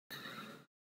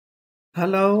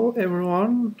Hello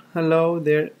everyone, hello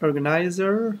their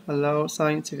organizer, hello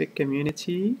scientific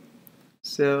community.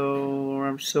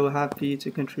 I'm so happy to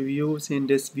contribute in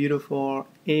this beautiful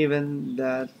event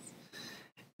that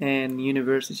in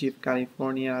University of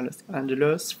California, Los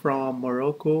Angeles from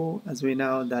Morocco, as we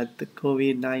know that the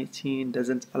COVID-19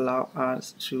 doesn't allow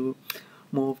us to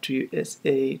move to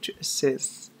USA to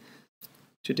assist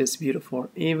to this beautiful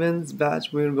event, but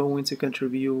we're going to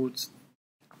contribute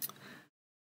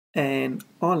and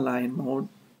online mode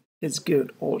is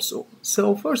good also.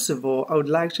 So first of all, I would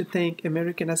like to thank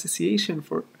American Association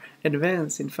for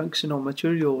Advance in Functional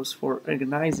Materials for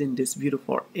organizing these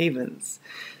beautiful events.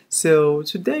 So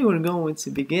today we're going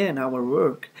to begin our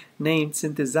work named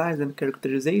Synthesize and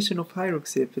Characterization of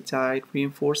Hydroxyapatite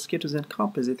Reinforced Chitosan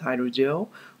Composite Hydrogel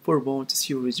for Bone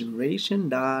Tissue Regeneration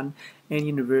done in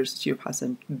University of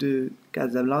Hassan de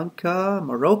Casablanca,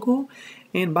 Morocco,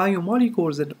 in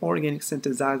Biomolecules and Organic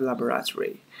Synthesize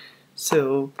Laboratory.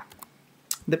 So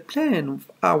the plan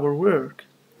of our work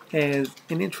is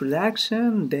an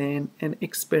introduction, then an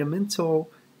experimental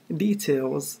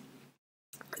details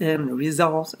and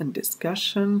results and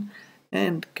discussion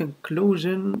and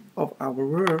conclusion of our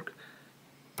work.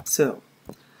 So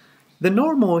the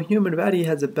normal human body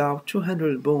has about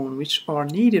 200 bones which are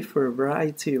needed for a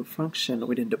variety of functions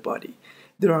within the body.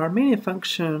 There are many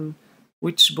functions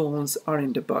which bones are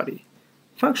in the body.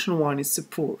 Function 1 is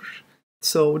support.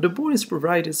 So the bone is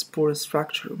provided support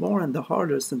structure more and the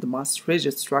hardest and the most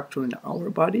rigid structure in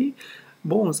our body.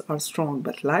 Bones are strong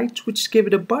but light, which give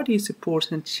the body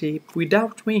support and shape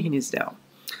without weighing it down.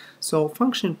 So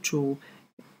function 2,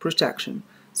 protection.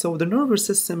 So the nervous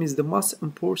system is the most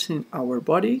important in our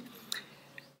body.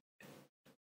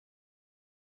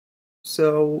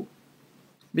 So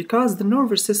because the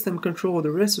nervous system controls the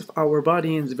rest of our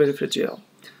body and is very fragile.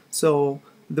 So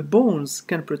the bones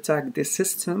can protect this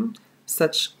system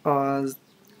such as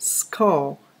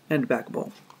skull and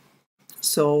backbone.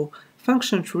 So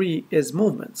function 3 is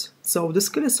movement. So the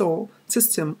skeletal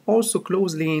system also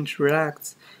closely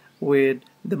interacts with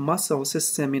the muscle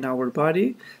system in our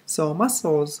body. So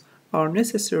muscles are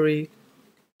necessary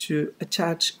to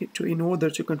attach to in order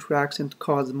to contract and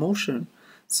cause motion.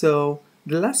 So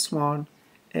the last one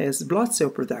is blood cell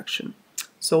production.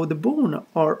 So the bone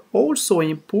are also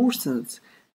important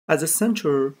as a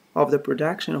center of the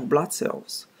production of blood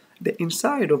cells. The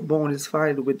inside of bone is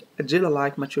filled with a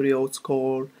gel-like materials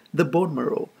called the bone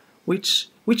marrow, which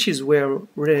is where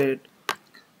red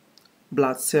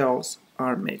blood cells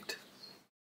are made.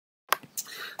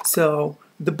 So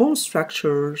the bone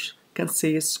structures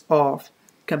consist of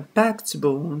compact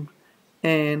bone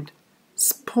and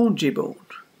spongy bone,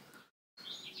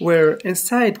 where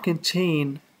inside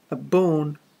contain a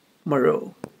bone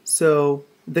marrow. So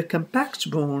the compact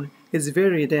bone is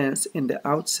very dense in the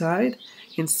outside.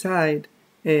 Inside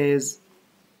is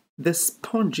the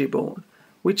spongy bone,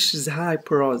 which is high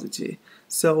porosity.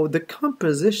 So the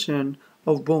composition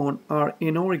of bone are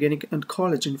inorganic and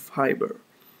collagen fiber.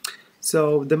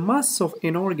 So the mass of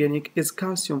inorganic is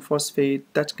calcium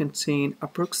phosphate that contain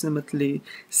approximately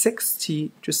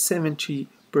 60 to 70%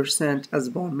 as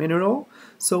bone mineral.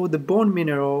 So the bone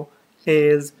mineral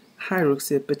is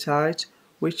hydroxyapatite,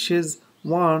 which is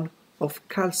one of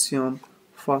calcium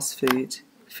phosphate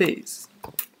phase.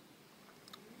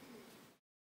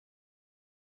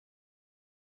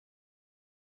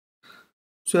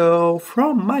 So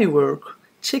from my work,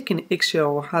 chicken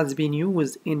eggshell has been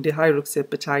used in the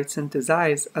hydroxyapatite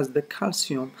synthesis as the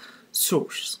calcium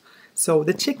source. So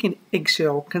the chicken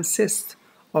eggshell consists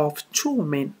of two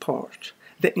main parts.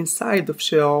 The inside of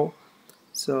shell,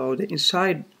 so the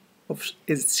inside of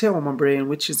is shell membrane,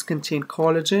 which is contain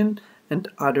collagen and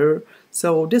other.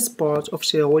 So this part of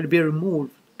shell will be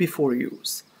removed before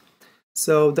use.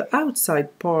 So the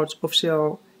outside part of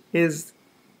shell is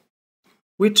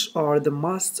which are the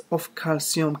most of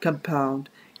calcium compound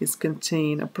is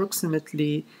contained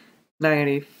approximately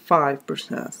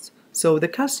 95%. So the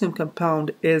calcium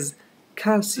compound is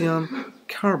calcium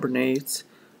carbonate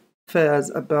phase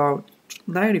about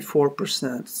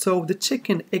 94%. So the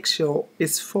chicken eggshell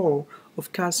is full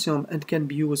of calcium and can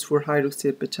be used for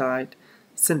hydroxyapatite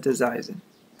synthesizing.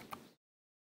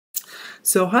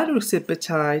 So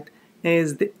hydroxyapatite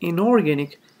is the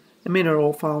inorganic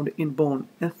mineral found in bone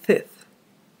and teeth.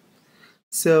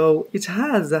 So it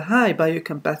has a high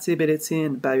biocompatibility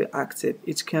and bioactive.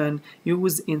 It can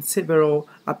use in several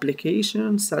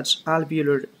applications such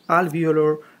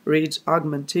alveolar ridge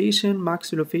augmentation,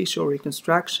 maxillofacial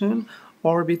reconstruction,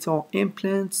 orbital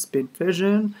implants, spin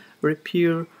fusion,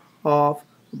 repair of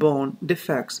bone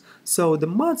defects. So the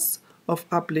modes of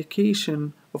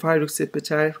application of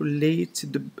hydroxyapatite relate to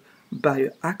the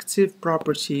bioactive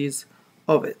properties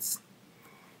of it.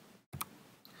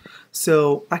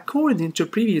 So, according to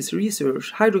previous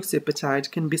research, hydroxyapatite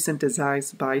can be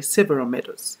synthesized by several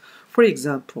methods. For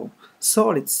example,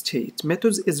 solid state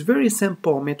methods is very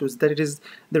simple methods, that is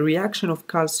the reaction of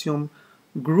calcium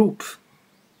group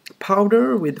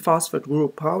powder with phosphate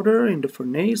group powder in the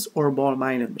furnace or ball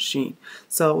mill machine.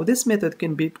 So this method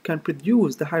can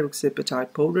produce the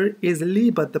hydroxyapatite powder easily,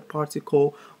 but the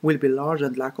particle will be large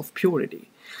and lack of purity.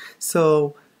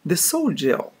 So the salt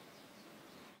gel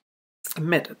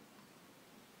method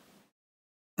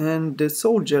and the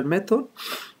salt gel method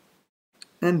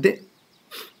and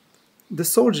the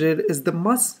salt gel is the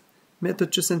most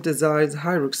method to synthesize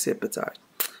hydroxyapatite.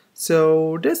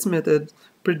 So this method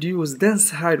produces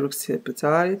dense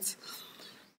hydroxyapatite,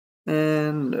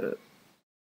 and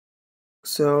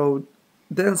so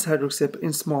dense hydroxyapatite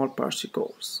in small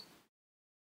particles.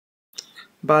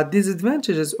 But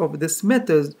disadvantages of this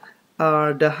method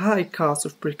are the high cost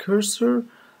of precursor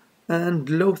and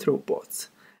low throughput.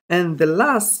 And the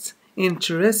last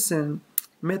interesting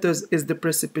method is the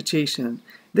precipitation.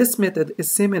 This method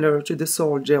is similar to the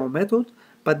salt gel method,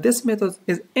 but this method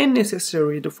is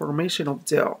unnecessary the formation of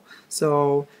gel.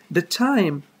 So the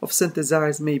time of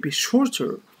synthesis may be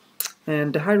shorter,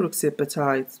 and the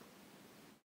hydroxyapatite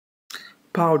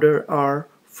powder are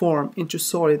formed into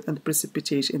solid and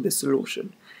precipitation in the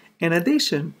solution. In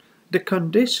addition, the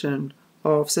condition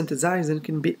of synthesizing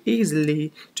can be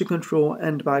easily to control,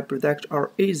 and byproducts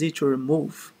are easy to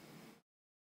remove.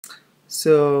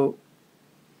 So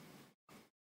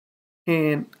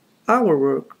in our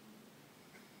work,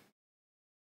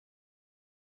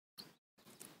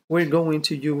 we're going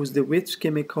to use the wet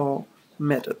chemical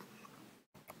method.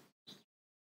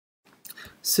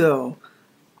 So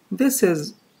this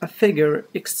is a figure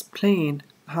explain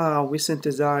how we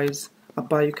synthesize a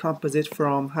biocomposite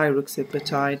from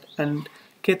hydroxyapatite and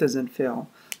chitosan film.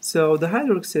 So the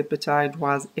hydroxyapatite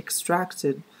was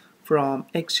extracted from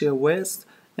eggshell waste,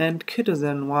 and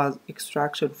chitosan was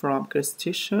extracted from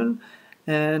crustacean,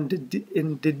 and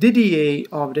the DDA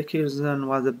of the chitosan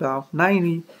was about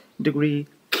 90%.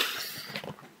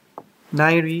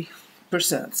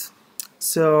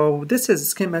 So this is a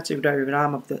schematic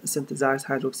diagram of the synthesized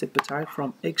hydroxyapatite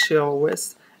from eggshell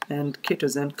waste and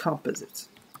chitosan composite.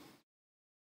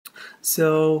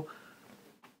 So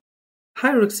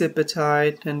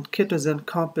hydroxyapatite and chitosan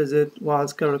composite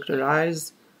was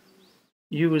characterized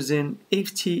using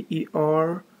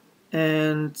FTER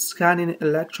and scanning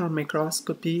electron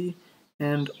microscopy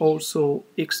and also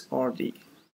XRD.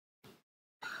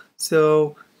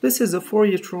 So this is a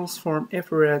Fourier transform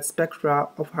infrared spectra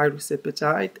of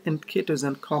hydroxyapatite and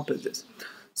chitosan composites.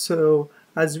 So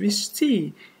as we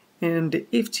see in the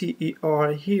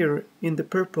FTER here in the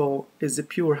purple is the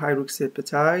pure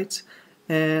hydroxyapatite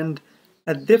and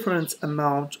a different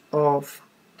amount of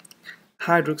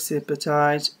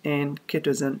hydroxyapatite and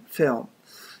chitosan film.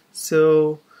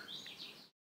 So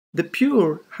the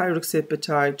pure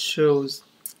hydroxyapatite shows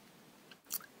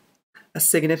a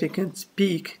significant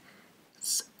peak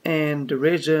in the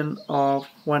region of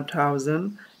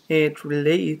 1000. It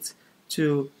relates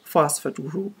to phosphate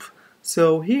group.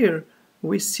 So here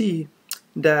we see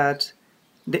that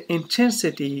the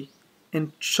intensity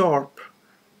and sharp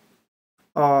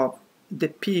of the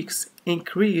peaks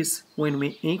increase when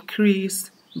we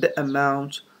increase the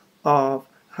amount of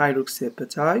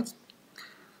hydroxyapatite.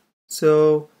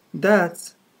 So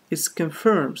that is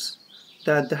confirms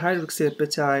that the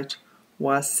hydroxyapatite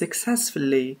was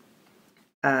successfully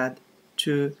added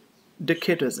to the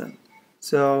chitosan.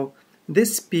 So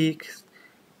this peak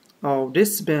of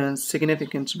this band,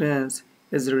 significant bands,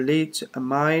 is related to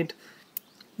amide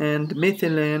and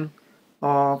methylene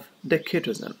of the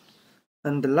chitosan.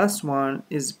 And the last one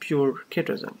is pure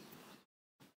chitosan.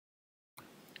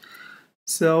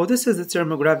 So this is the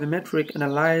thermogravimetric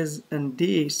analysis and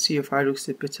DHC of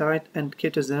hydroxyapatite and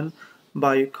chitosan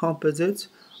biocomposite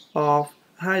of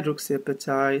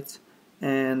hydroxyapatite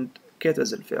and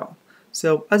chitosan film.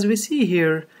 So as we see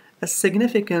here, a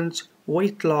significant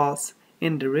weight loss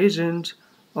in the region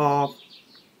of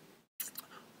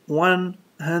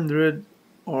 100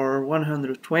 or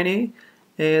 120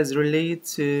 is related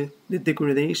to the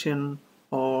degradation,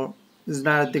 or is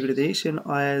not a degradation,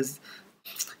 as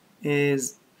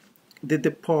is the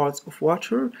depart of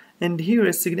water, and here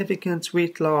a significant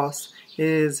weight loss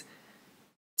is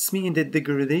mean the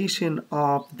degradation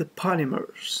of the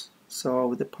polymers.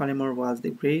 So the polymer was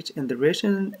degraded in the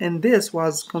region, and this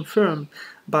was confirmed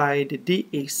by the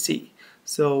DAC.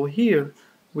 So here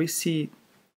we see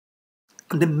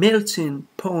the melting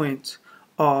point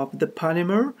of the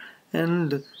polymer,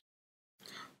 and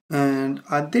And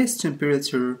at this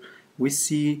temperature, we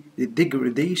see the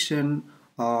degradation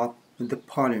of the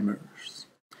polymers.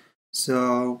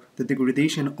 So the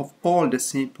degradation of all the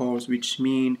samples, which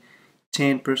mean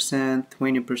 10%,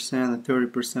 20%, and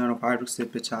 30% of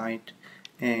hydroxyapatite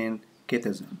and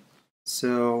chitosan.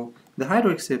 So the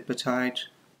hydroxyapatite,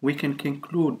 we can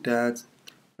conclude that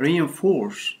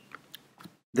reinforce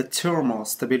the thermal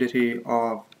stability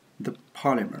of the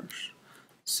polymers.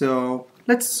 So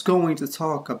let's go into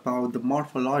talk about the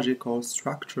morphological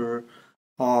structure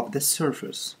of the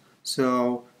surface.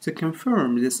 So to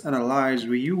confirm this analysis,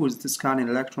 we use the scanning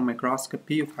electron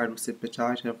microscopy of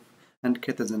hydroxyapatite and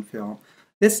chitosan film.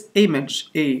 This image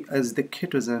A as the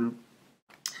chitosan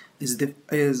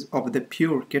is of the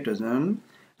pure chitosan,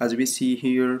 as we see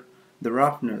here the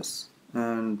roughness,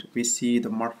 and we see the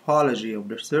morphology of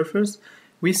the surface.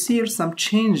 We see some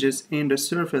changes in the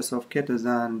surface of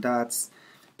chitosan. That's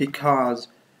because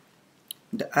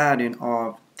the adding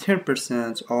of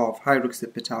 10% of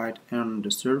hydroxyapatite on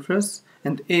the surface,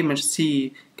 and image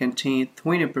C contains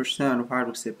 20% of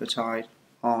hydroxyapatite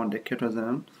on the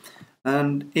chitosan,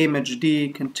 and image D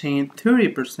contains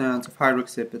 30% of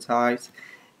hydroxyapatite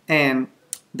and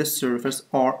the surface,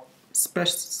 or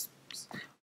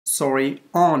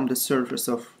on the surface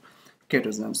of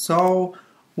chitosan. So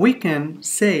we can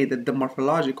say that the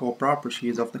morphological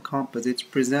properties of the composites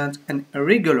present an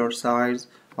irregular size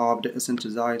of the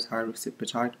synthesized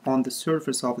hydroxyapatite on the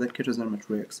surface of the chitosan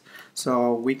matrix.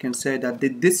 So we can say that the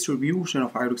distribution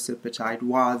of hydroxyapatite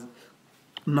was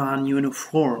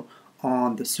non-uniform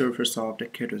on the surface of the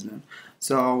chitosan.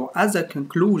 So as a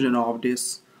conclusion of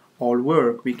this all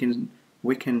work, we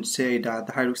can say that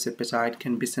the hydroxyapatite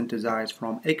can be synthesized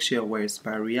from eggshell waste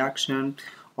by reaction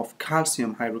of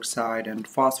calcium hydroxide and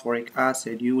phosphoric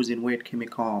acid using wet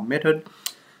chemical method.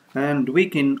 And we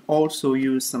can also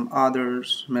use some other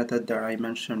method that I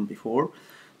mentioned before.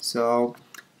 So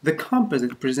the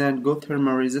composite present good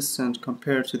thermal resistance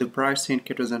compared to the pristine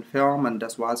chitosan film, and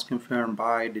that was confirmed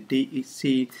by the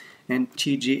DEC and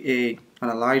TGA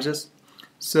analysis.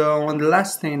 So, and the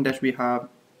last thing that we have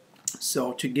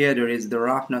together is the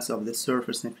roughness of the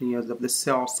surface nucleus of the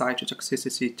cell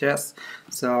cytotoxicity test.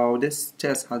 So this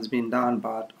test has been done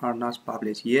but are not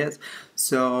published yet.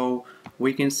 So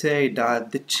we can say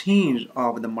that the change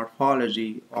of the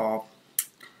morphology of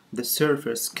the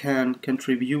surface can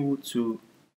contribute to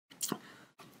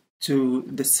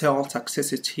the cell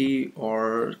toxicity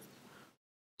or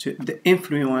to the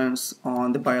influence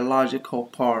on the biological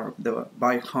part of the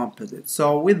biocomposite.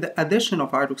 So with the addition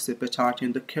of hydroxyapatite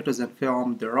in the chitosan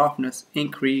film, the roughness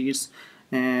increase,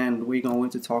 and we're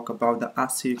going to talk about the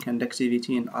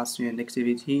osteoconductivity and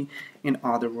osteoinductivity in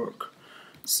other work.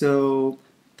 So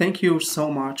thank you so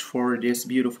much for this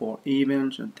beautiful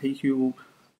event, and thank you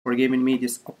for giving me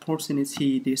this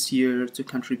opportunity this year to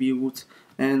contribute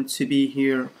and to be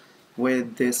here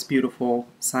with this beautiful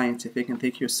scientific, and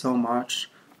thank you so much.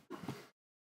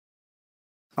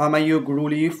 I'm Ayoub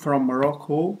Grouli from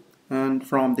Morocco and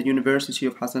from the University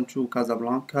of Hassan II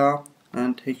Casablanca,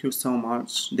 and thank you so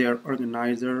much, their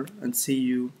organizer, and see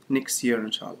you next year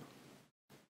inshallah.